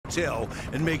hotel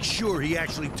and make sure he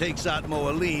actually takes out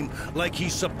Moalim like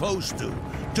he's supposed to.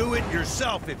 Do it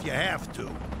yourself if you have to.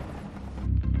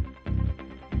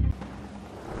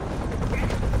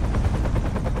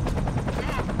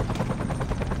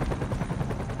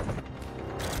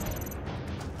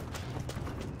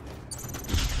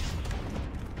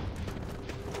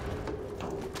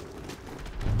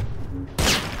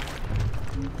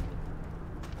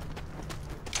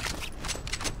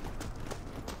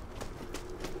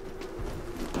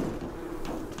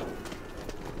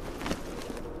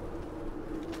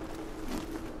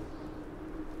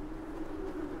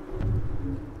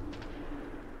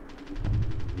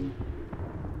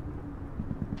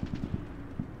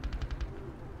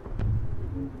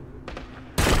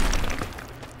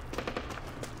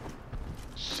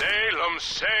 Salem,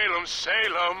 Salem,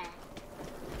 Salem.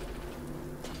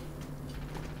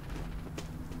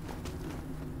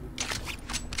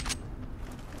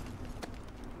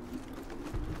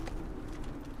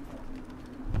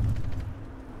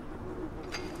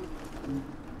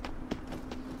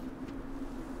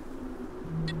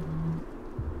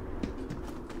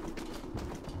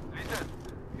 Listen,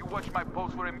 you watch my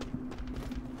post for him.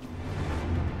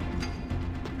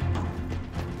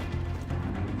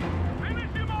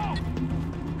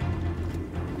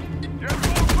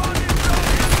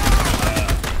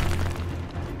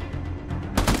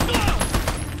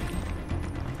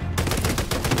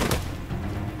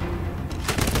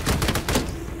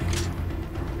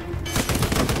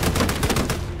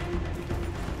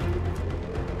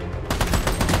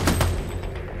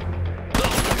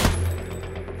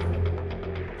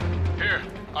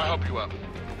 I'll help you up.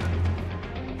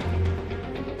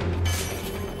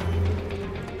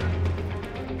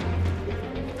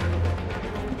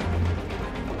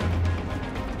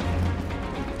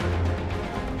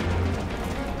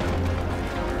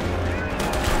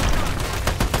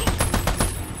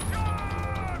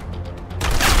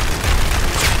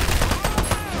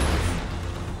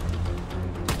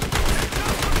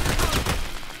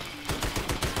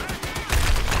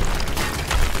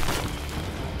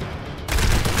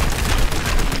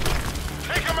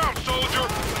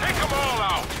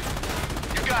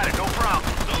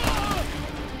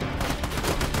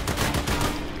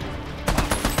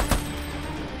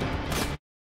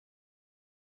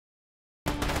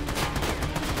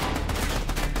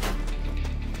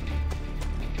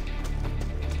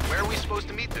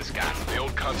 To meet this guy? The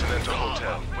old Continental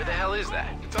Hotel. Where the hell is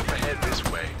that? It's up ahead this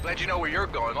way. Glad you know where you're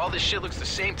going. All this shit looks the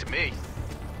same to me.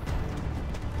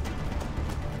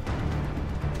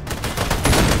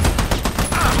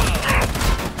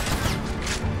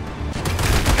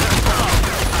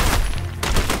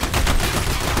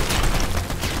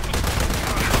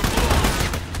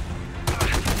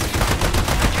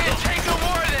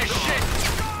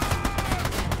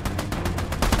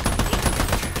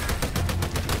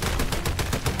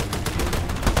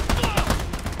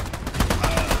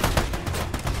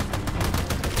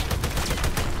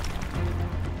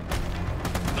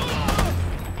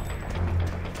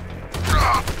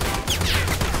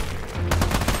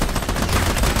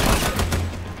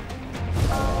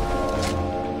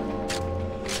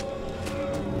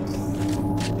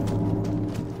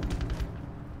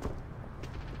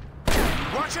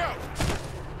 Watch out!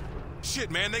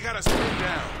 Shit, man, they got us pinned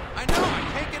down. I know, I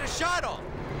can't get a shot on.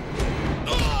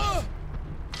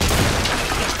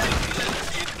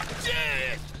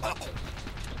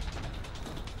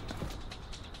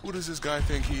 Who does this guy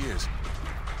think he is?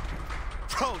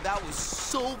 Bro, that was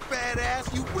so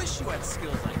badass. You wish you had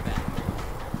skills like that.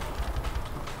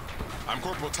 I'm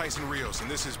Corporal Tyson Rios,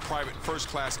 and this is Private First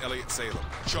Class Elliot Salem,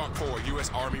 Chalk 4, U.S.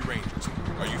 Army Rangers.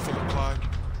 Are you Philip Clyde?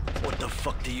 What the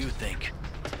fuck do you think?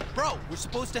 Bro, we're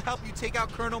supposed to help you take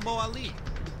out Colonel Moalim.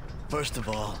 First of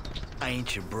all, I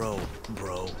ain't your bro.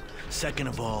 Second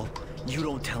of all, you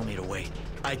don't tell me to wait.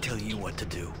 I tell you what to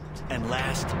do. And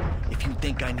last, if you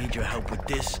think I need your help with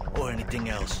this or anything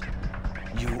else,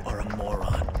 you are a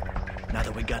moron. Now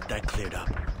that we got that cleared up,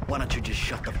 why don't you just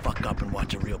shut the fuck up and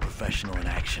watch a real professional in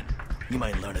action? You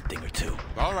might learn a thing or two.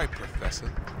 All right, Professor.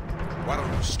 Why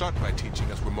don't you start by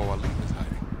teaching us where Moalim is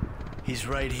hiding? He's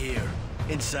right here,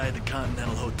 inside the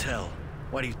Continental Hotel.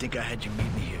 Why do you think I had you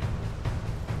meet me here?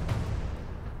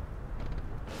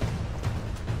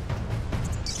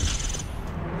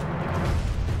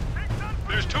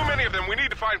 There's too many of them. We need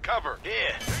to find cover.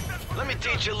 Here, let me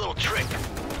teach you a little trick.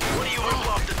 What do you rip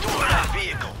off the door of that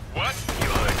vehicle? What? You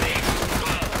heard me.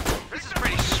 This is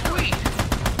pretty sweet.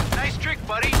 Nice trick,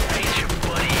 buddy. Ain't your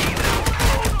buddy either,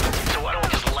 bro. So why don't we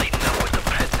just lighten up with the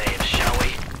pet names, shall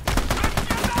we?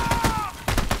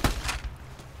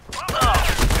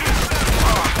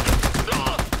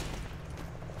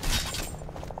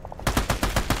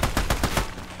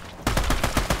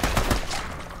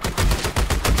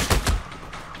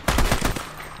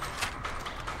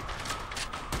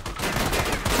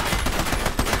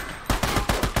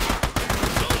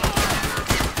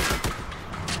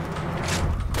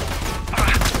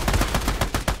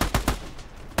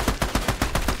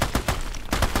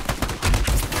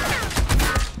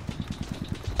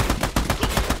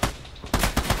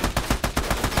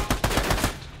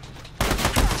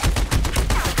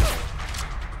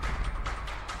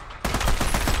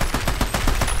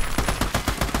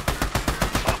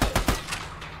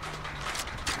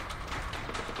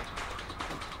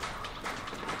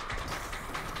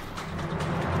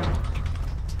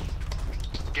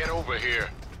 over here.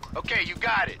 Okay, you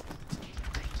got it.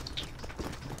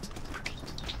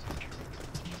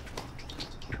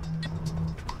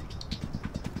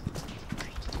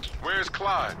 Where's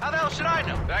Clyde? How the hell should I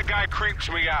know? That guy creeps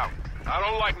me out. I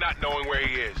don't like not knowing where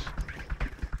he is.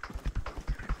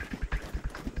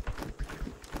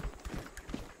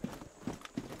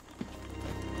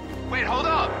 Wait, hold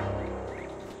up!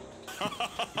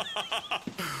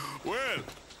 Well,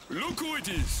 look who it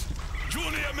is.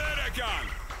 Johnny American.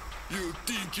 You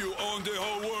think you own the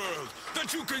whole world,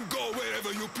 that you can go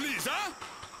wherever you please, huh?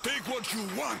 Take what you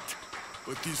want.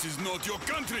 But this is not your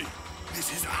country.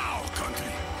 This is our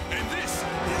country. And this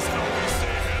is how we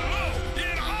say hello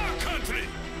in our country.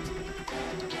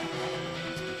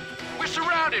 We're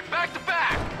surrounded, back to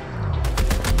back!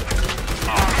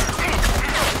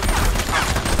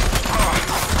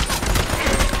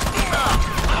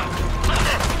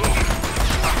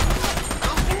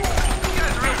 You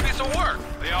guys are a real piece of work.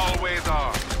 They always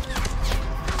are.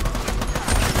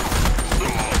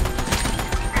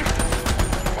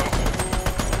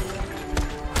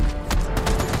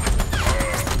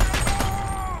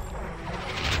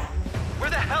 Where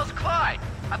the hell's Clyde?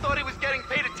 I thought he was getting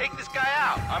paid to take this guy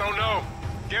out. I don't know.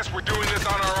 Guess we're doing this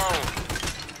on our own.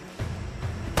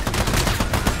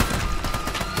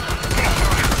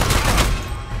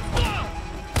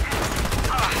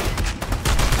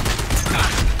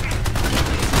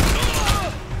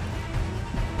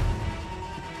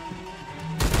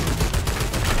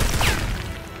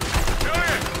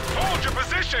 Julian, hold your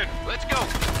position! Let's go.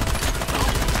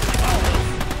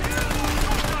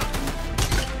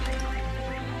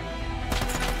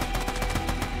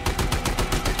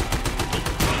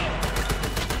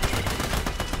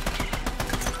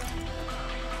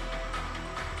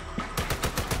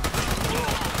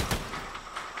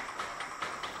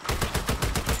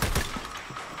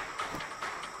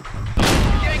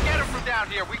 Can't get him from down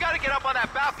here. We gotta get up on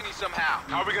that balcony somehow.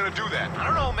 How are we gonna do that? I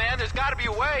don't know, man. There's gotta be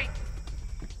a way.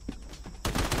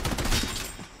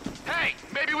 Hey,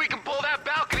 maybe we can pull that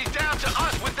balcony down to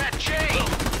us with that chain.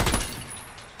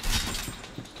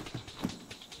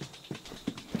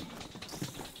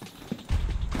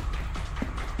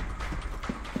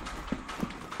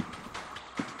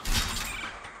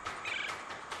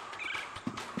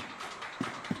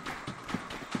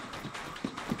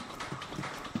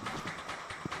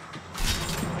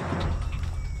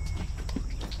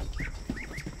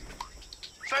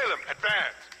 Salem,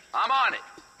 advance! I'm on it.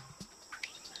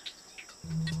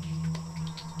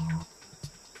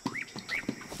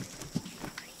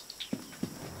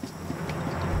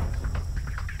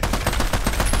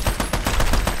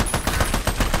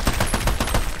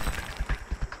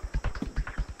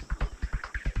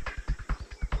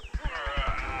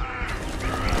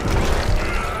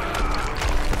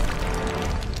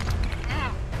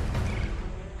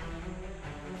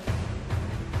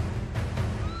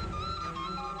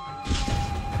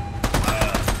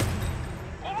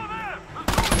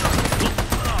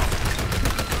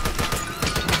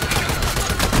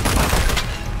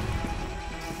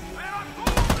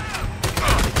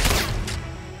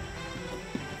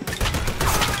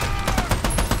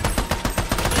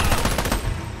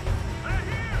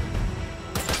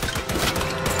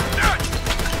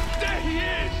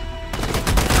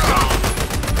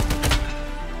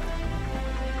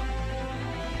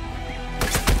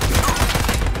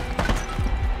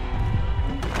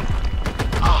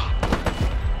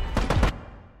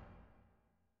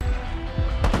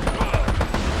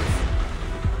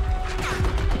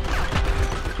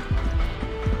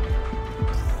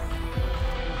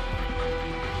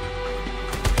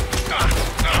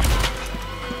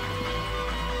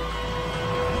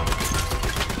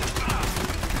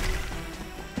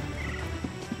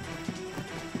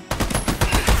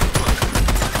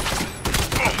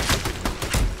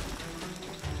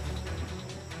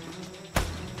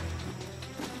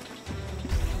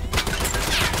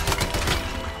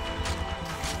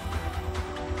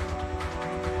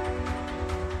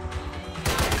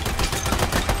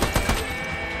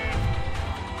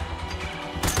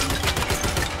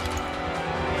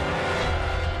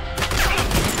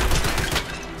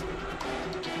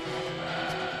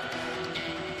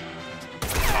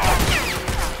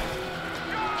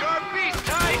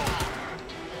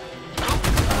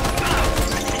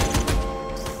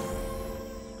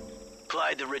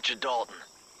 To Richard Dalton.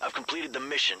 I've completed the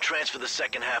mission. Transfer the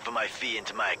second half of my fee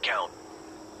into my account.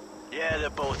 Yeah, they're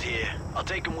both here. I'll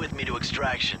take them with me to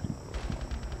extraction.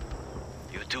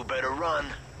 You two better run.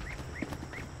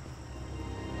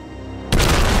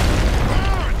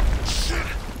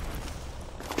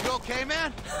 You okay,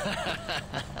 man?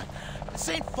 This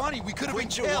ain't funny. We could have been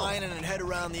Quit your killed. whining and head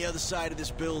around the other side of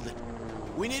this building.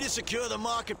 We need to secure the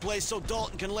marketplace so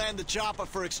Dalton can land the chopper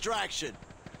for extraction.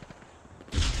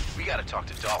 We gotta talk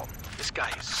to Dalton. This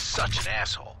guy is such an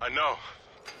asshole. I know.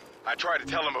 I tried to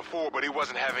tell him before, but he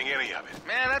wasn't having any of it.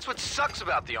 Man, that's what sucks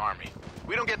about the Army.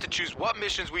 We don't get to choose what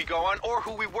missions we go on or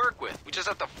who we work with. We just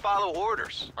have to follow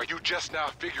orders. Are you just now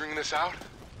figuring this out?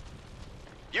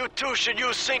 You two should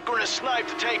use synchronous snipe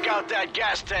to take out that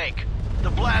gas tank.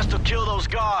 The blast will kill those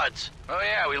guards. Oh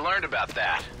yeah, we learned about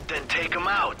that. Then take them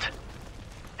out.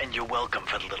 And you're welcome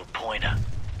for the little pointer.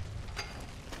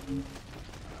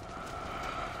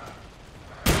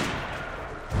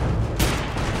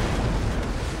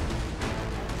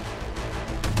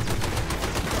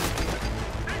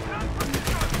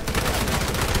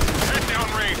 Head down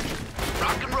range.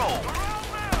 Rock and roll.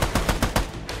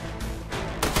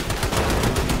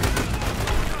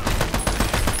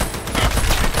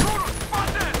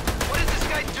 What is this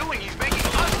guy doing? He's making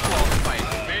us fall fight.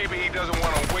 Maybe he doesn't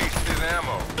want to waste his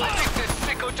ammo. I think this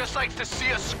sicko just likes to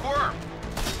see us squirm.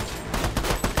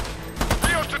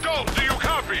 Rios to Dalton, do you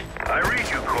copy? I read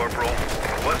you, Corporal.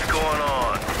 What's going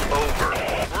on? Over.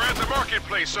 We're at the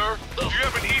marketplace, sir. Do you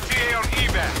have an ETA on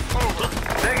evac? Over.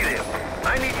 Negative.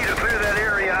 I need you to clear that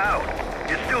area out.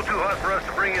 It's still too hot for us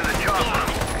to bring in the chopper.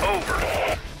 Over.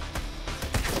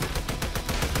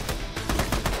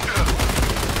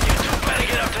 You two better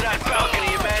get up to that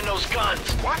balcony and man those guns.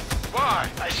 What? Why?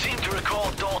 I seem to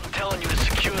recall Dalton telling you to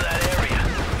secure that area.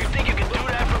 You think you can do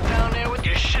that from down there with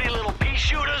your shitty little pea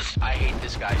shooters? I hate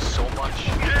this guy so much.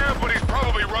 Yeah, but he's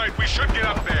probably right. We should get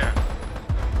up there.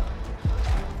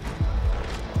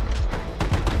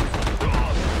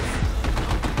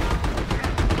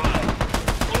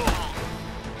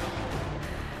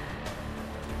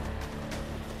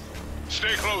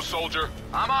 Stay close, soldier.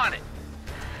 I'm on it.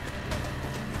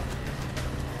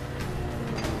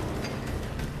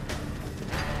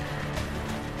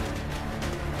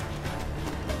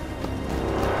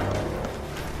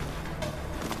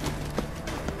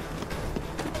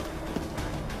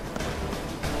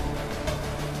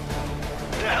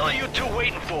 The hell are you two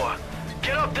waiting for?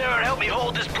 Get up there and help me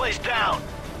hold this place down.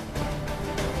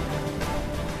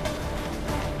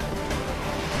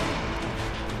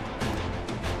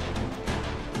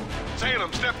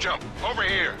 Salem, step jump. Over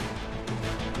here.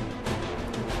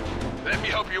 Let me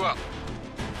help you up.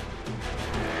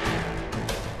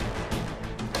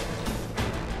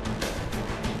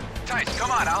 Tice,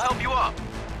 come on, I'll help you up.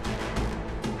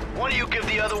 One of you give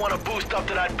the other one a boost up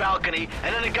to that balcony,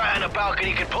 and then the guy on the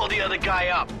balcony can pull the other guy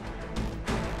up.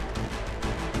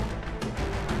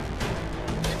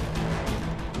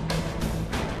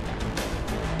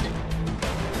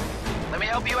 Let me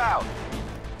help you out.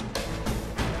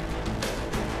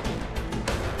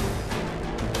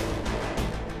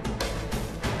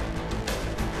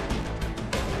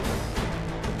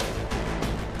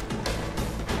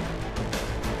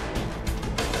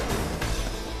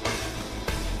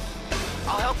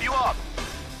 I'll help you up.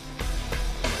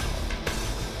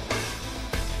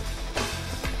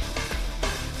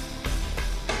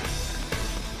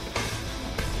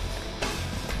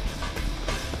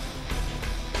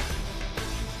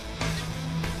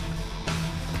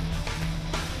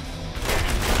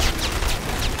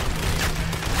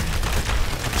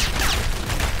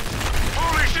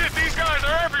 Holy shit, these guys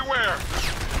are everywhere!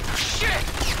 Shit!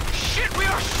 Shit, we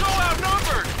are so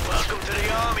outnumbered! Welcome to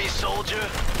the army, soldier.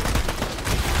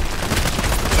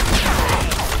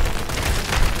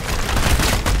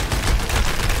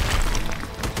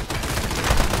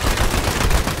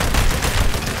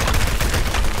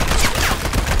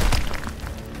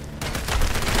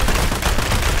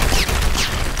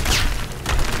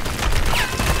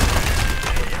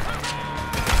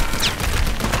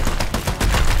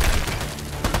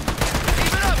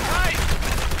 Keep it up, Tice!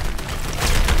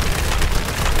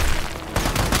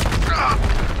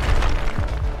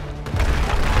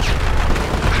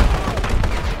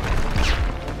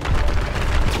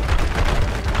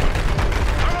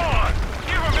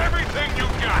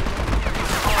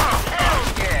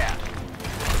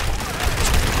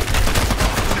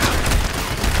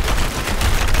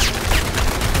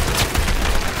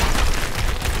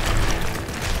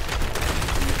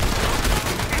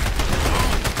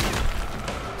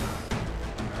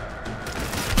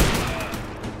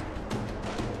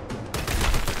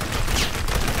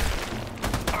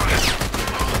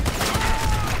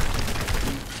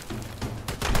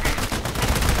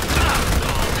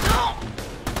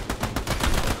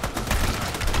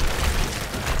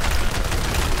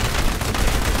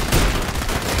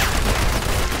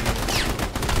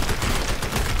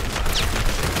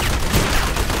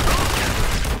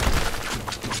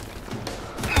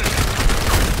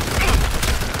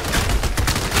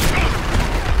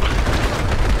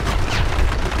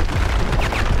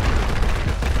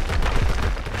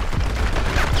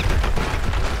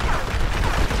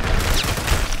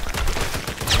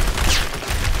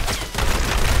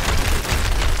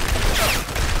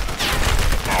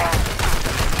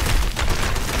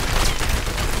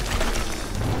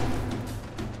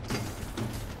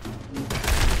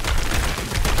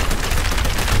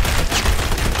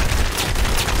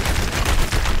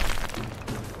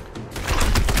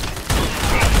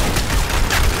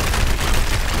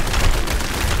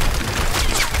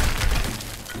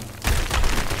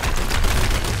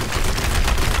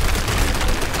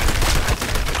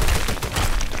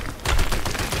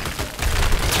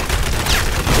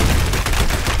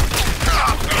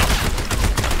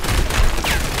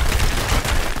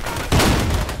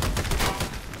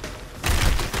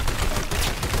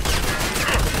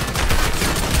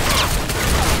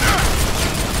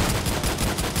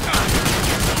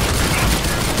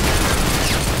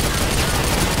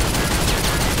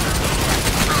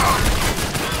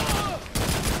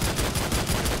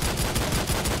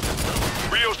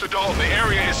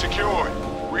 secured.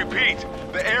 Repeat,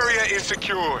 the area is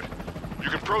secured. You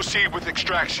can proceed with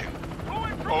extraction.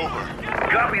 Over.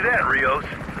 Copy that, Rios.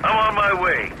 I'm on my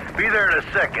way. Be there in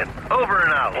a second. Over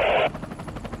and out.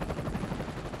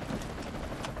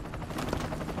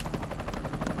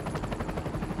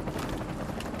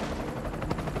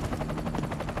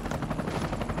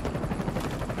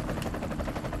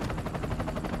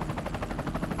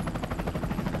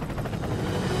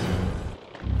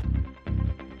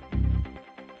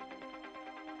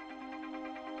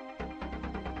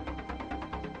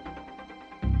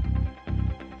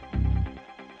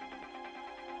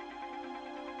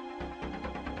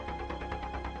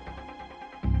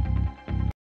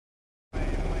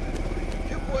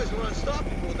 Were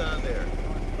unstoppable down there.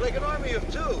 Like an army of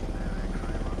two.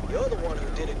 You're the one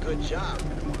who did a good job.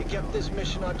 You kept this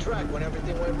mission on track when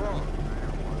everything went wrong.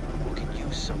 We could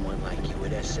use someone like you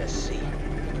at SSC.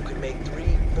 You could make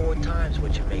 3-4 times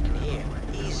what you're making here.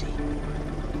 Easy.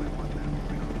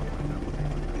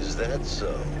 Is that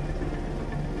so?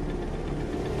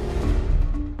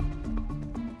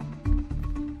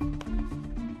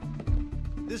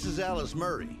 This is Alice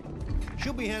Murray.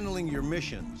 She'll be handling your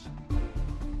missions.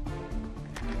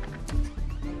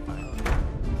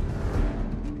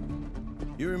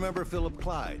 You remember Philip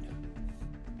Clyde?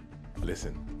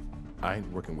 Listen, I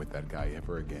ain't working with that guy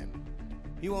ever again.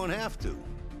 You won't have to.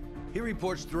 He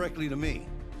reports directly to me.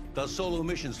 Does solo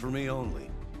missions for me only.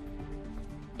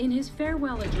 In his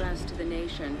farewell address to the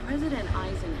nation, President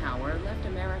Eisenhower left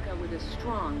America with a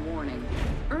strong warning.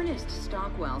 Ernest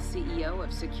Stockwell, CEO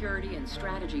of Security and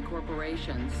Strategy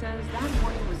Corporation, says that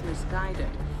warning was misguided,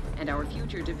 and our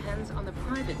future depends on the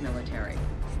private military.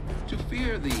 To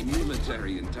fear the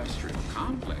military-industrial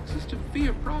complex is to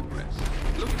fear progress.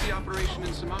 Look at the operation in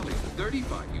Somalia.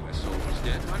 35 U.S. soldiers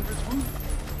dead, hundreds wounded.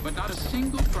 But not a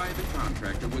single private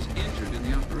contractor was injured in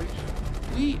the operation.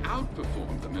 We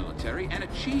outperformed the military and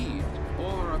achieved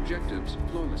all our objectives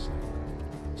flawlessly.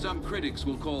 Some critics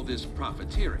will call this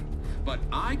profiteering, but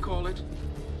I call it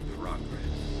progress.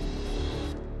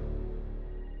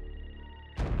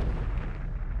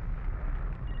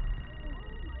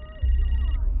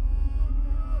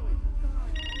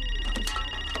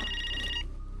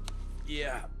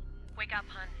 Yeah. Wake up,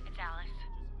 hun. It's Alice.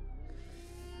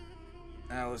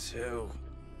 Alice who?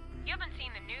 You haven't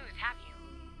seen the news, have you?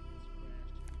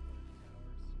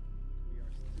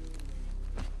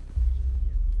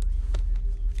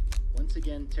 Once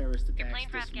again, terrorist attacks. Your plane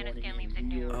for Afghanistan leaves at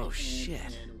noon. Oh,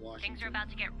 shit. Things are about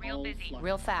to get real busy.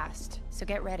 Real fast, so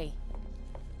get ready.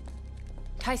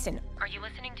 Tyson. Are you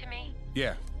listening to me?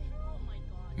 Yeah.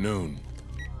 Noon.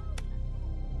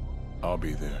 I'll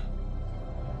be there.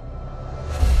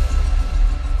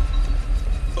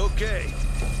 Okay,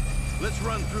 let's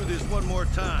run through this one more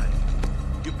time.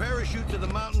 You parachute to the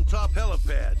mountaintop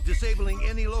helipad, disabling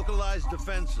any localized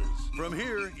defenses. From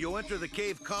here, you'll enter the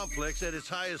cave complex at its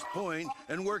highest point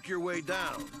and work your way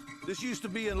down. This used to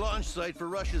be a launch site for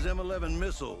Russia's M11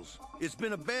 missiles. It's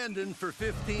been abandoned for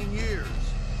 15 years,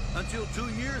 until 2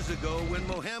 years ago when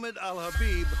Mohammed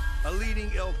al-Habib, a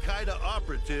leading al-Qaeda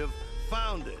operative,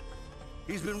 found it.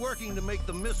 He's been working to make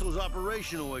the missiles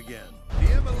operational again. The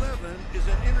M11 is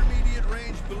an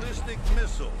intermediate-range ballistic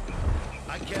missile.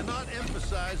 I cannot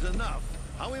emphasize enough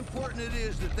how important it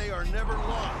is that they are never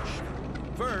launched.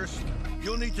 First,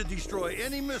 you'll need to destroy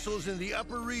any missiles in the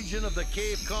upper region of the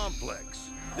cave complex.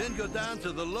 Then go down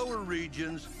to the lower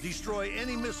regions, destroy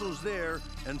any missiles there,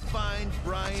 and find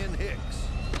Brian Hicks.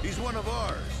 He's one of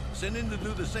ours, sent in to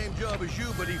do the same job as you,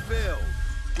 but he failed.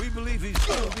 We believe he's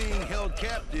still being held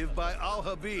captive by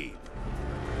al-Habib.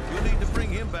 You'll need to bring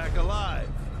him back alive.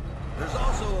 There's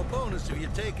also a bonus if you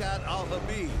take out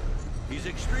al-Habib. He's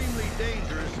extremely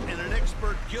dangerous and an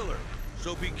expert killer,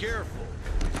 so be careful.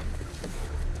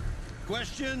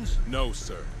 Questions? No,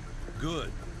 sir. Good.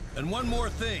 And one more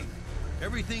thing.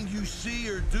 Everything you see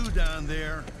or do down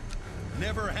there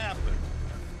never happened.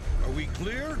 Are we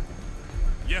clear?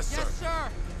 Yes, sir. Yes, sir.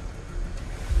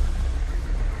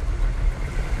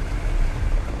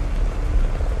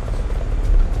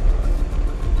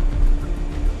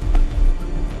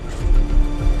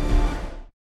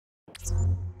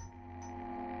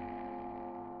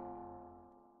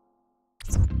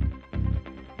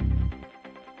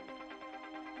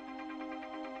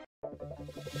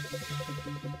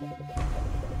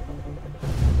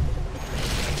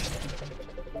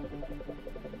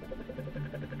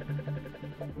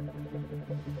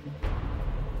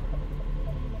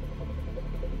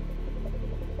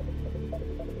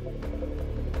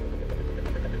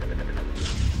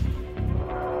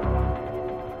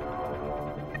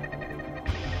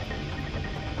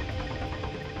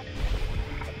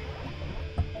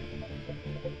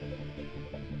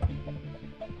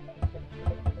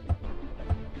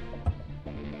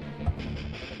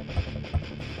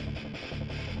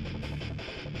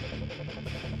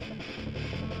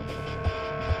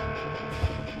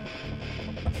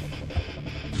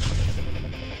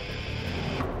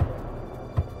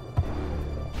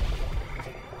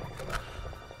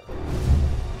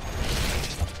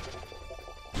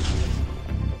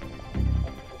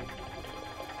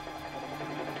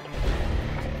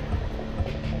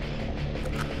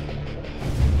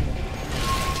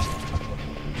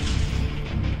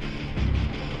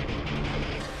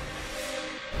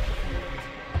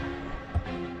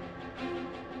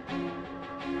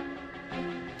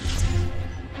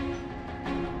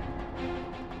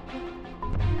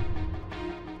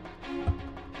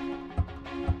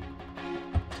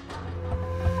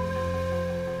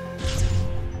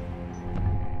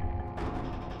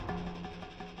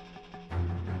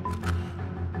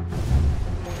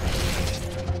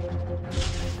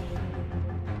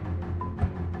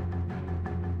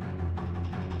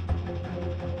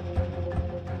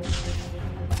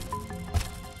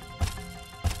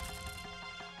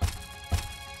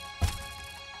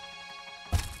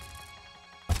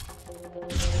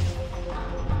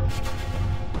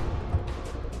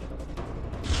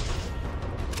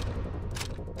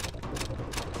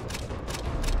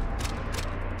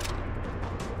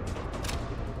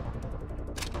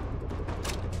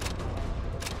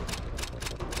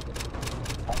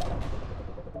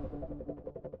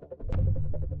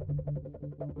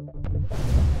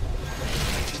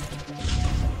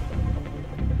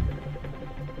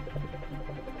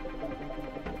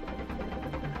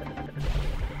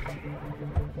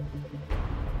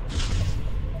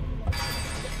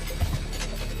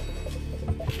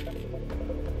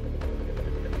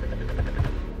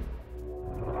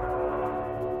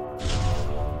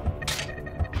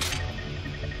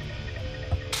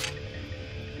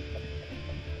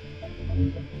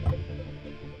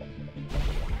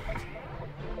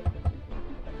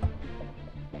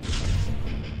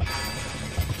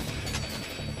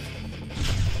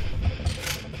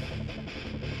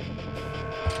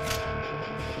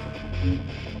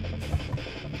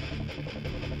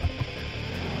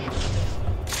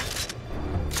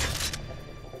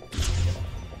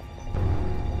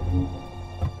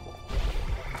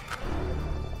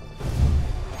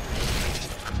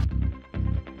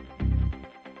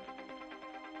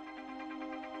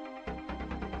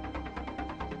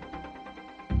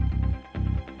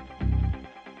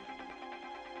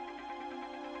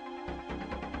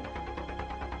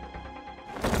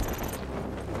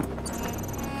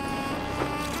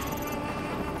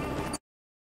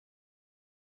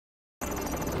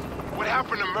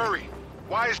 happened to Murray?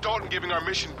 Why is Dalton giving our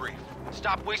mission brief?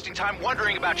 Stop wasting time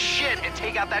wondering about shit and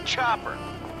take out that chopper.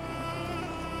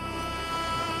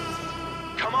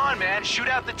 Come on, man. Shoot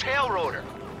out the tail rotor.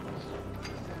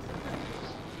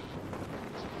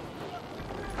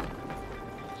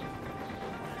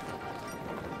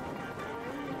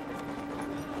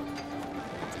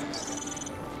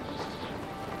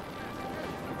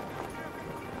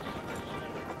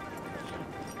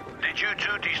 Did you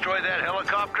two destroy that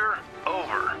helicopter?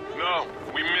 Over. No,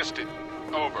 we missed it.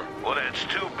 Over. Well, that's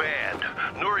too bad.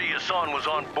 Nuri Hassan was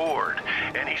on board,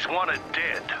 and he's wanted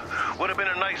dead. Would have been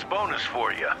a nice bonus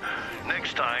for you.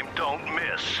 Next time, don't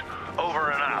miss.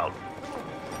 Over and out.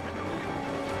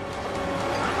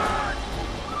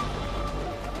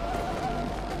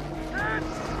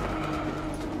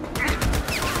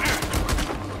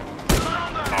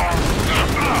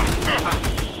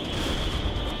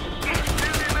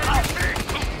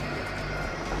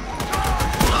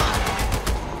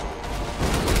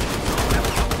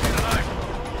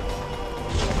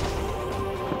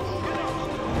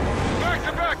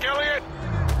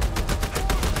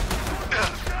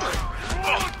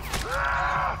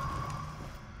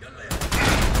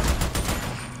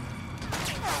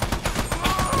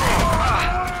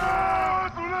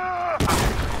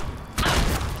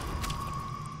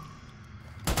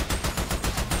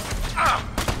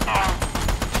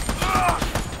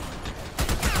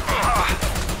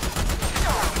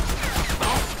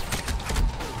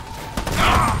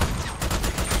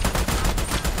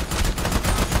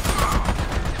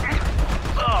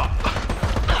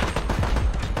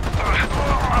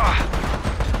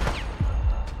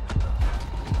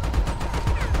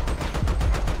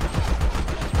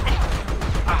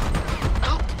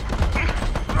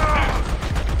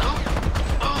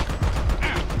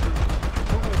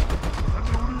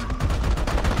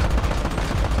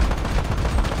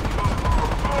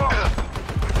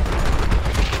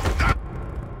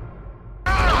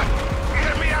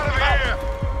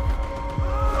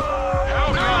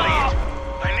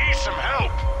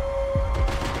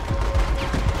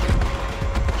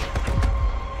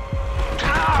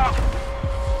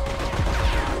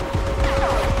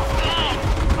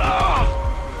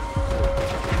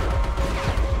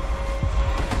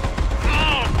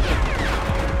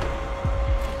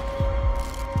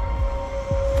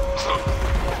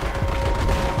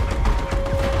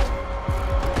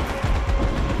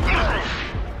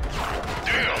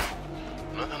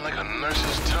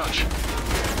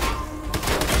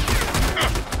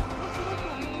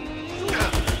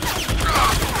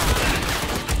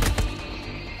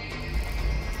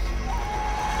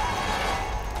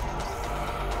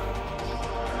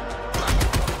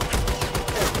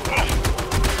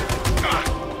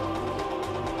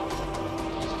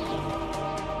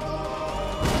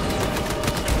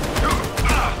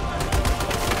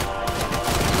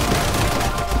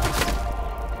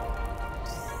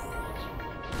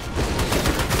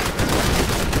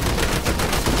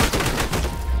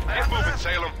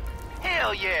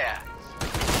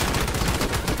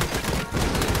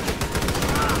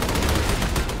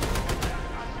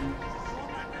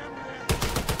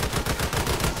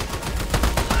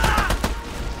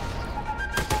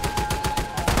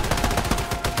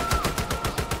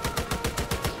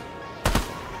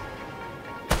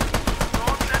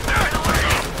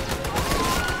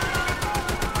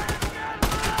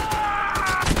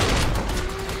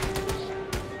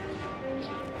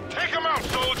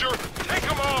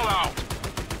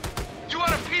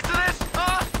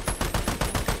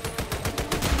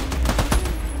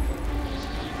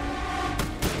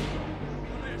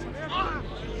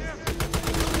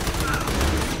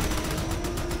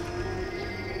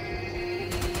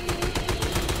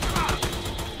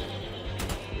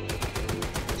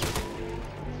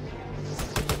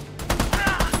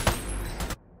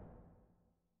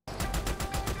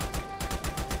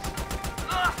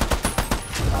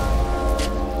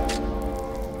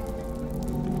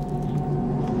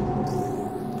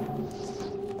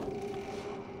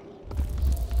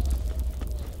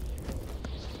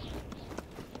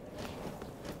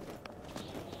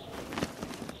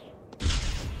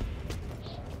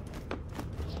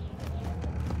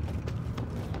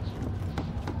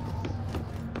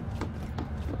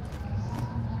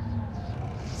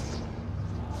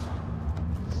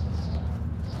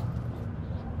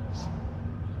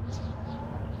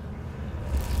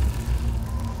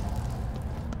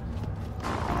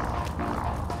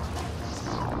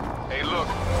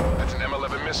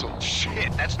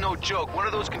 Shit, that's no joke. One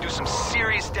of those can do some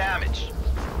serious damage.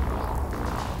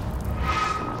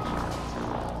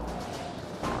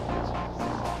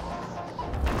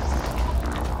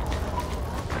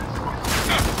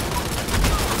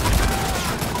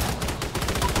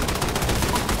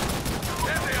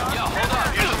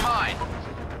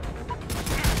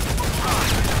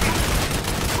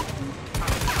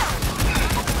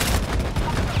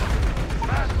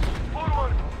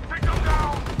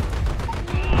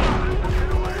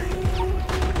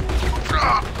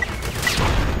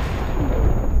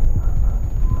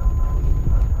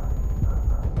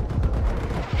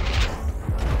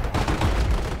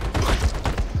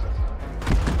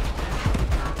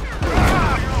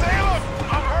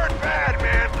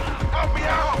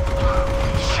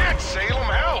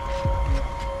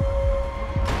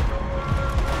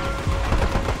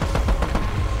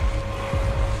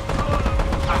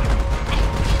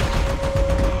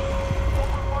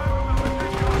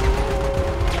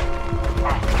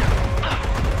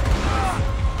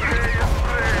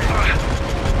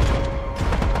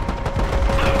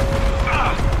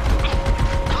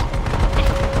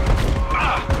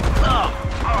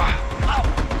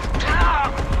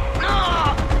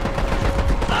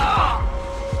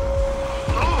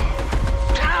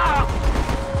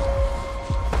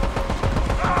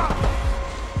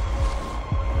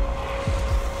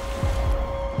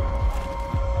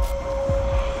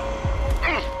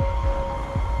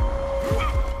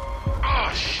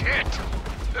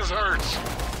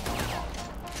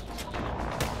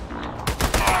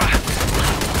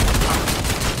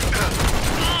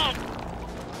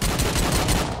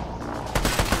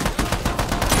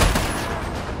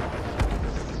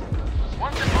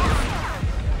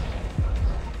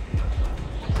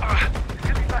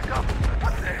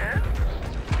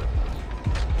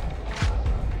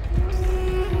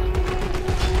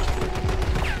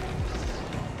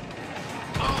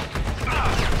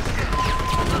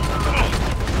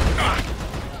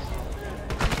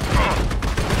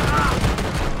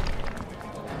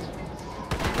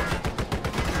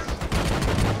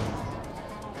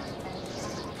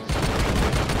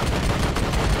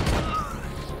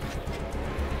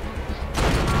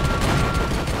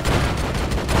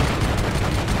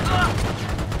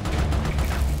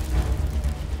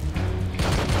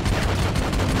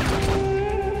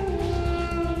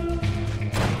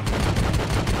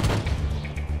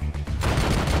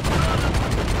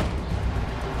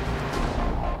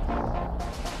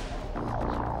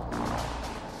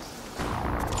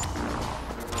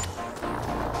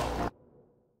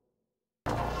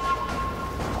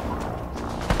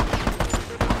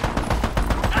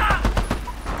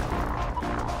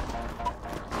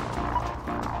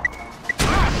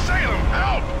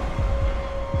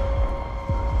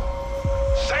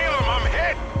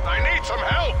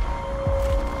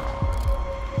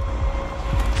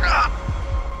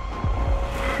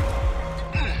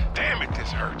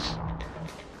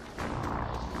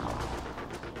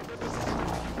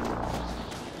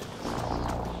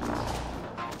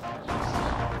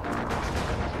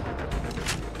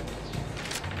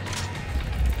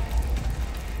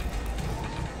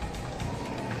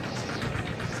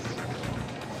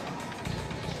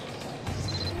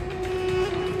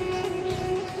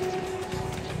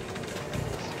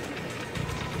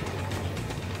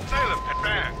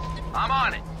 I'm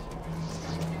on it.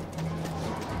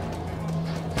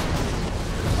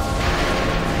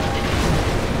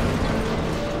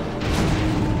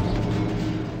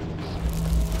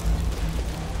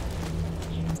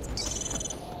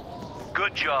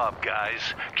 Good job,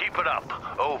 guys. Keep it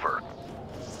up. Over.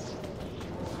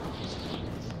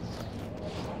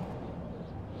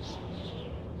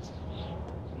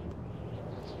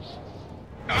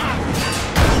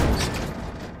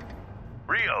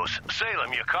 Rios,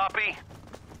 Salem, you copy?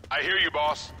 I hear you,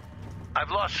 boss.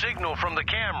 I've lost signal from the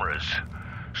cameras,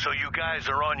 so you guys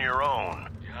are on your own.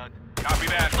 Copy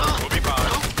that. We'll be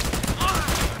fine.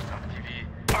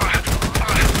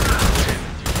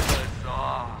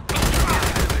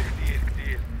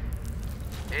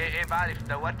 ايه بعرف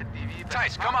دورت التي في بس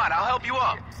Tice, come on, I'll help you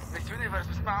up. مس يونيفرس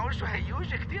بس معقول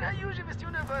هيوج كتير هيوج مس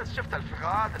يونيفرس شفت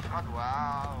الفرقات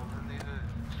واو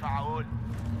مش معقول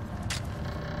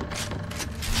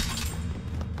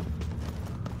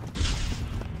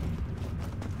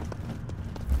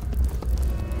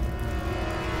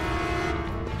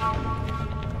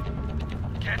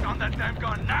Get on that damn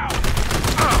gun now!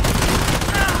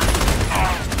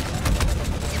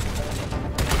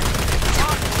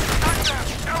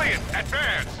 Elliot,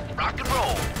 advance! Rock and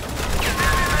roll!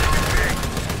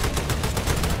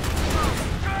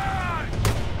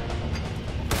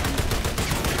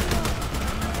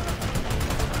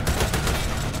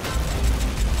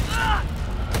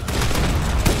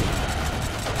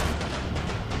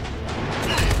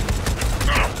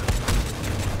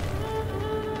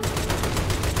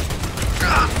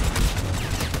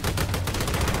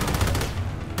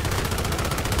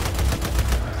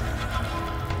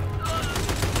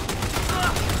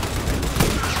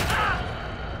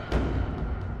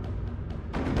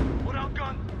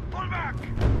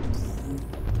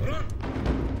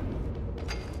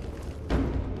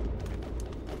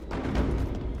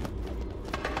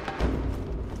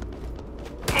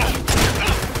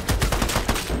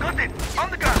 Loaded! On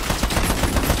the gun!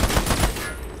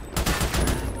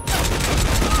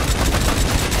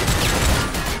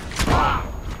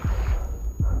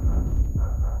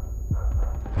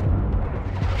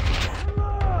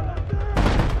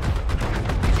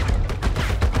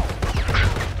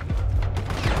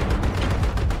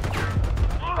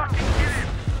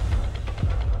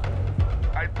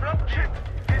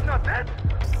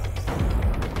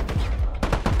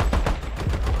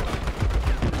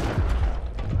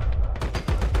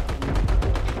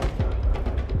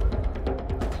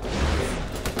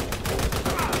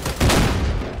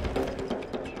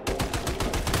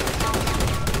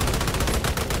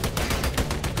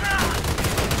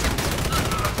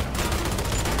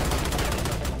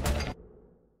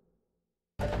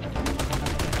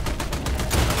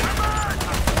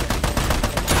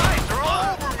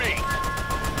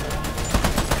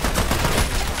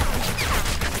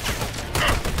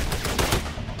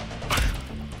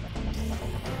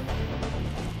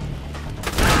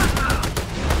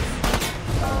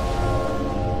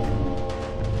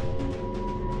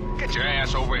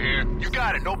 Over here. You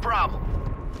got it, no problem.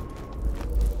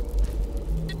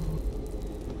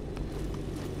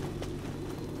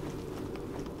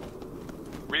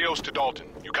 Rios to Dalton.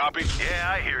 You copy?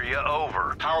 Yeah, I hear you.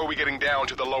 Over. How are we getting down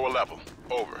to the lower level?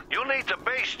 Over. You'll need to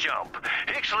base jump.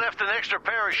 Hicks left an extra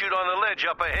parachute on the ledge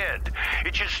up ahead.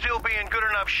 It should still be in good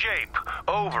enough shape.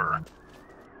 Over.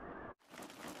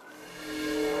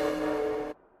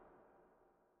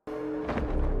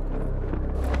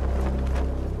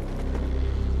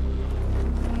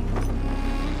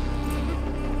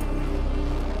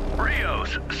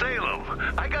 Salem,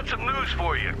 I got some news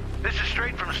for you. This is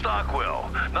straight from Stockwell.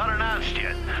 Not announced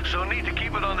yet, so need to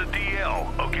keep it on the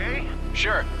DL, okay?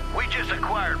 Sure. We just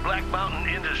acquired Black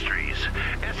Mountain Industries.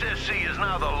 SSC is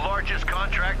now the largest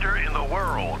contractor in the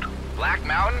world. Black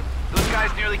Mountain? Those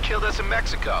guys nearly killed us in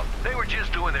Mexico. They were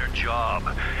just doing their job.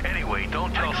 Anyway,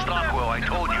 don't tell Stockwell I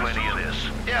told you any of this.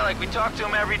 Yeah, like we talk to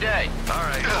him every day. All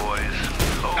right,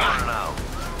 boys. Over and out.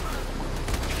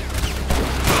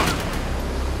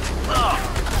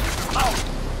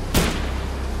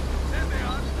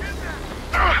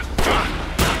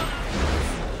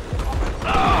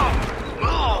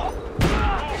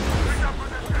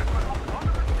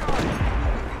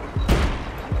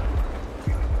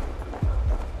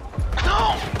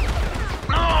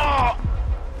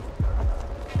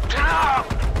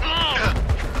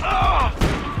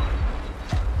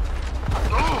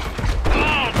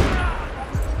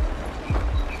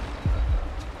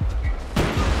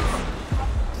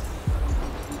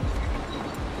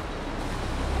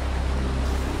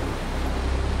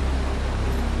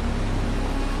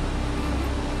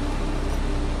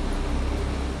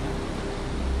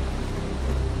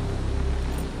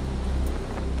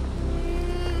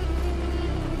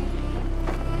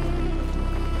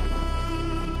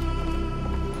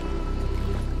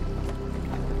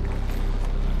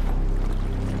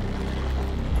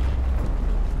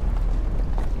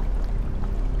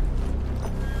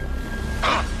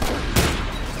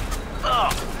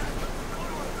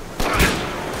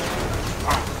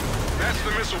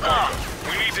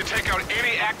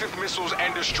 Missiles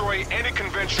and destroy any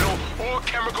conventional or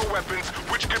chemical weapons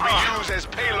which could be used as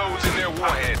payloads in their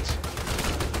warheads.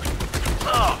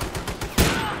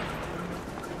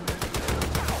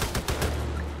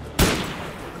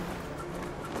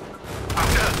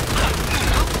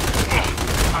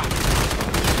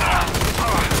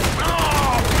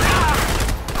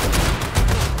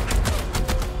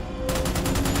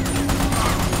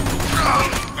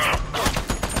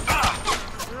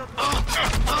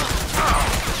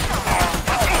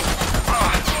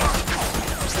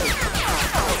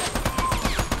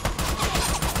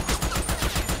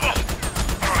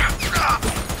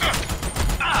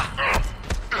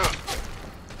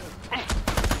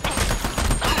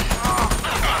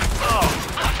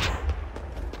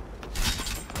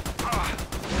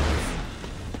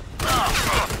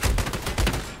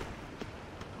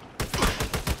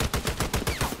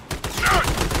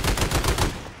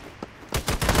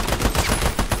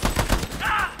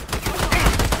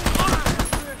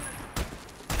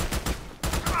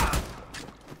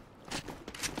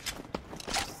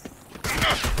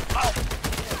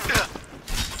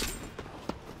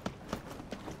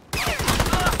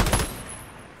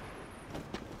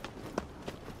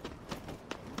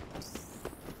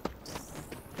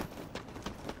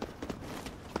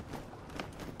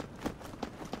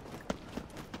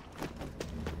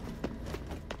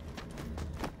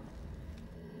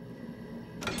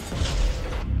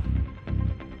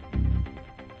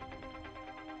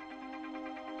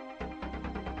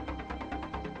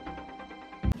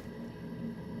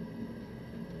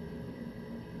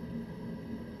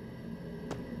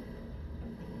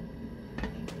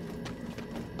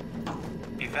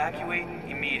 Evacuate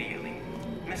immediately.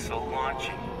 Missile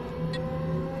launching.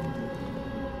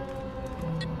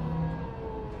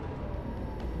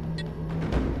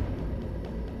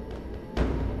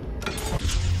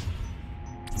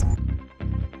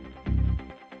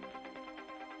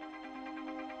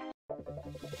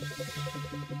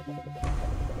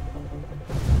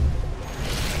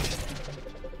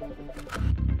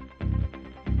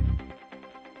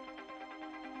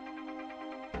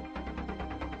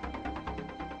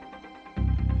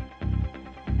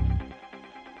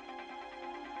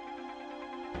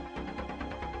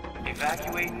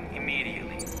 Evacuate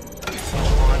immediately. Missile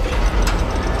launching.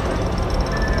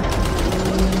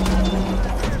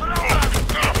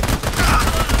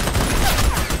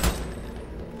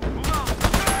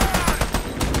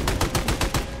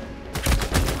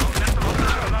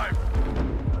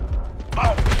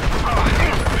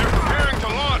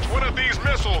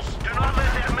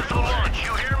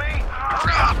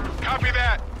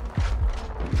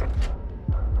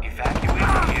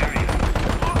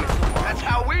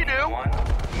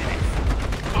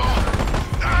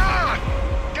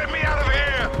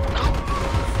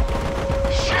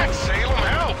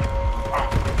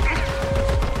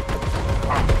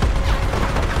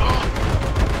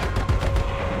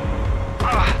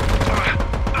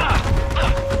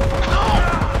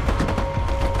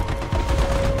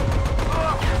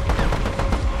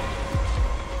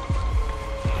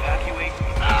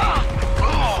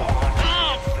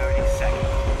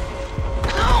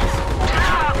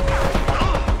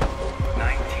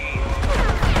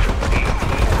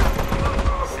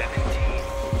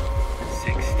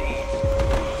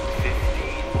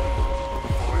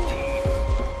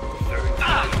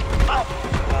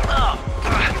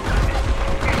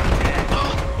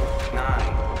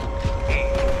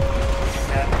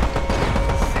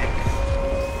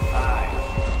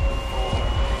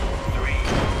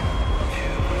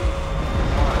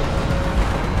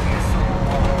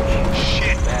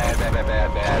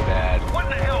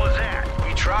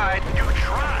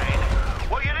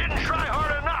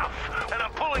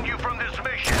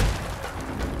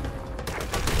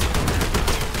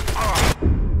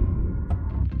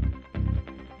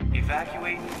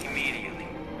 Evacuate immediately.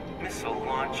 Missile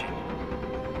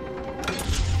launching.